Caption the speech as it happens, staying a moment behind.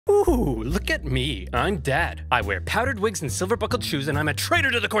Ooh, look at me. I'm Dad. I wear powdered wigs and silver-buckled shoes, and I'm a traitor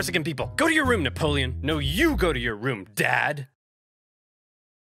to the Corsican people. Go to your room, Napoleon. No, you go to your room, Dad.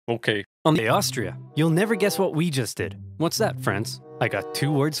 Okay. On the Austria, you'll never guess what we just did. What's that, friends? I got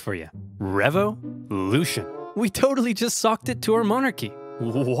 2 words for you. Revolution. We totally just socked it to our monarchy.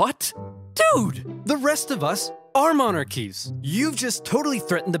 What? Dude, the rest of us are monarchies. You've just totally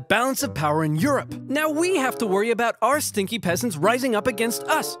threatened the balance of power in Europe. Now we have to worry about our stinky peasants rising up against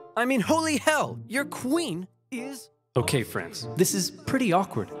us. I mean, holy hell, your queen is... Okay, friends, this is pretty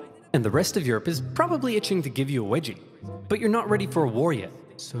awkward. And the rest of Europe is probably itching to give you a wedgie. But you're not ready for a war yet.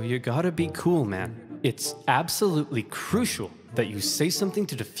 So you gotta be cool, man. It's absolutely crucial that you say something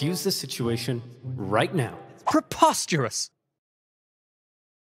to defuse the situation right now. Preposterous!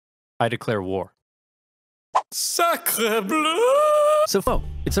 I declare war. Sacre bleu! So, whoa,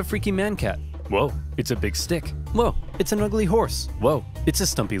 it's a freaky man cat. Whoa, it's a big stick. Whoa, it's an ugly horse. Whoa, it's a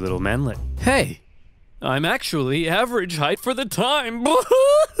stumpy little manlet. Hey, I'm actually average height for the time.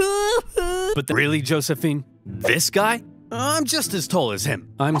 But really, Josephine, this guy? I'm just as tall as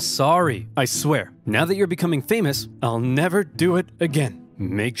him. I'm sorry, I swear. Now that you're becoming famous, I'll never do it again.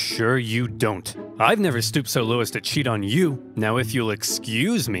 Make sure you don't. I've never stooped so low as to cheat on you. Now, if you'll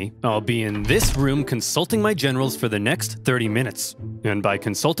excuse me, I'll be in this room consulting my generals for the next 30 minutes. And by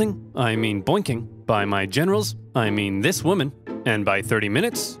consulting, I mean boinking. By my generals, I mean this woman. And by 30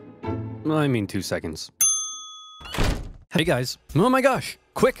 minutes, I mean 2 seconds. Hey guys. Oh my gosh.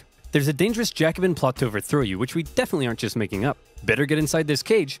 Quick. There's a dangerous Jacobin plot to overthrow you, which we definitely aren't just making up. Better get inside this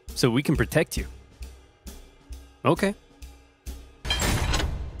cage so we can protect you. Okay.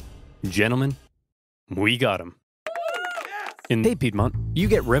 Gentlemen, we got him. In Hey Piedmont, you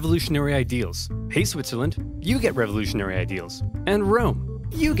get revolutionary ideals. Hey Switzerland, you get revolutionary ideals. And Rome,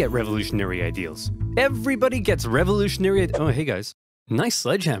 you get revolutionary ideals. Everybody gets revolutionary Oh, hey guys, nice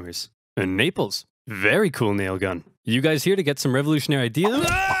sledgehammers. And Naples, very cool nail gun. You guys here to get some revolutionary ideals?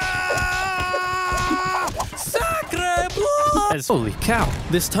 Sacre bleu! Holy cow,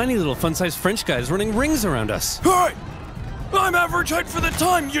 this tiny little fun-sized French guy is running rings around us. Hey! I'm average height for the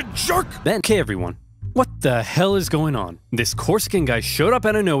time, you jerk! Then, okay everyone, what the hell is going on? This Corsican guy showed up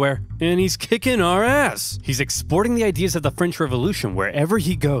out of nowhere, and he's kicking our ass. He's exporting the ideas of the French Revolution wherever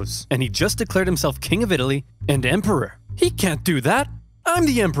he goes, and he just declared himself King of Italy and Emperor. He can't do that. I'm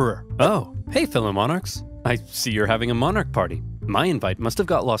the Emperor. Oh, hey fellow monarchs. I see you're having a monarch party. My invite must have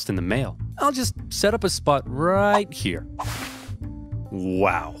got lost in the mail. I'll just set up a spot right here.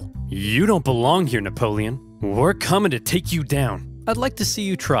 Wow. You don't belong here, Napoleon. We're coming to take you down. I'd like to see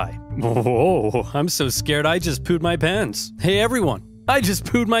you try. Oh, I'm so scared I just pooed my pants. Hey everyone, I just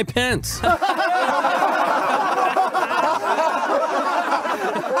pooed my pants.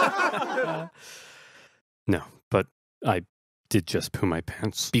 No, but I did just poo my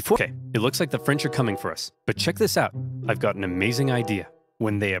pants. Okay, it looks like the French are coming for us. But check this out. I've got an amazing idea.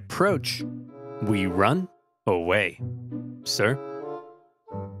 When they approach, we run away. Sir?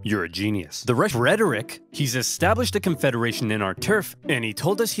 You're a genius. The Russian rhetoric, he's established a confederation in our turf, and he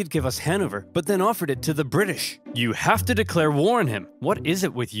told us he'd give us Hanover, but then offered it to the British. You have to declare war on him. What is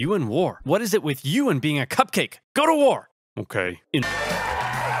it with you and war? What is it with you and being a cupcake? Go to war! Okay.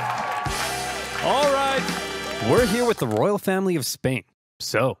 All right. We're here with the royal family of Spain.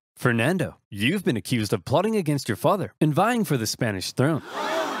 So, Fernando, you've been accused of plotting against your father and vying for the Spanish throne.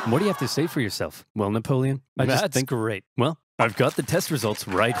 What do you have to say for yourself? Well, Napoleon, I just think great. Well, I've got the test results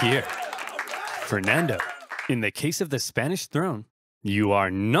right here. Fernando, in the case of the Spanish throne, you are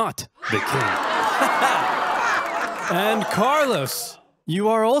not the king. And Carlos, you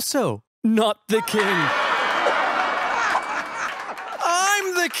are also not the king.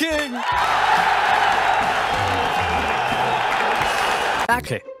 I'm the king!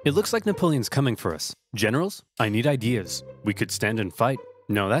 Okay, it looks like Napoleon's coming for us. Generals, I need ideas. We could stand and fight.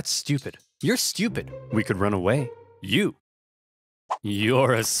 No, that's stupid. You're stupid. We could run away.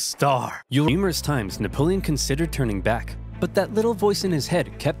 You're a star. Numerous times, Napoleon considered turning back, but that little voice in his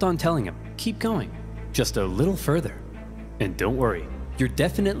head kept on telling him, keep going, just a little further. And don't worry, you're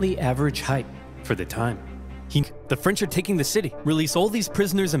definitely average height for the time. The French are taking the city. Release all these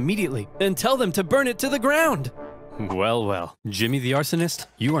prisoners immediately and tell them to burn it to the ground. Well, well, Jimmy the arsonist,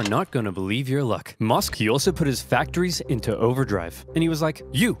 you are not going to believe your luck. He also put his factories into overdrive. And he was like,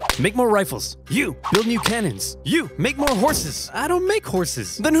 you, make more rifles. You, build new cannons. You, make more horses. I don't make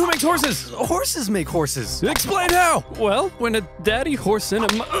horses. Then who makes horses? Horses make horses. Explain how. Well, when a daddy horse and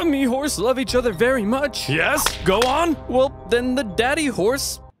a mommy horse love each other very much. Yes, go on. Well, then the daddy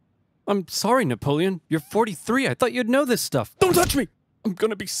horse... I'm sorry, Napoleon. You're 43. I thought you'd know this stuff. Don't touch me. I'm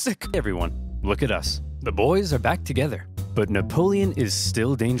gonna be sick. Everyone, look at us. The boys are back together. But Napoleon is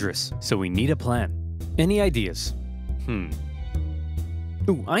still dangerous, so we need a plan. Any ideas?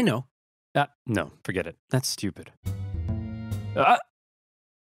 Ooh, I know. No, forget it. That's stupid. Oh,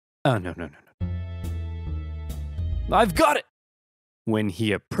 no. I've got it! When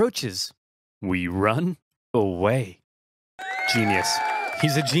he approaches, we run away. Genius.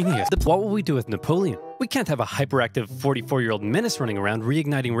 He's a genius. What will we do with Napoleon? We can't have a hyperactive 44-year-old menace running around,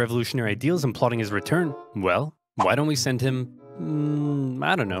 reigniting revolutionary ideals and plotting his return. Well, why don't we send him,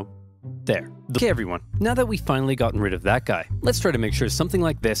 I don't know. There. Okay, everyone. Now that we've finally gotten rid of that guy, let's try to make sure something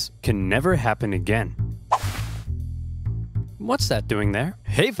like this can never happen again. What's that doing there?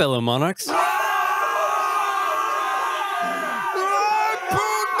 Hey, fellow monarchs.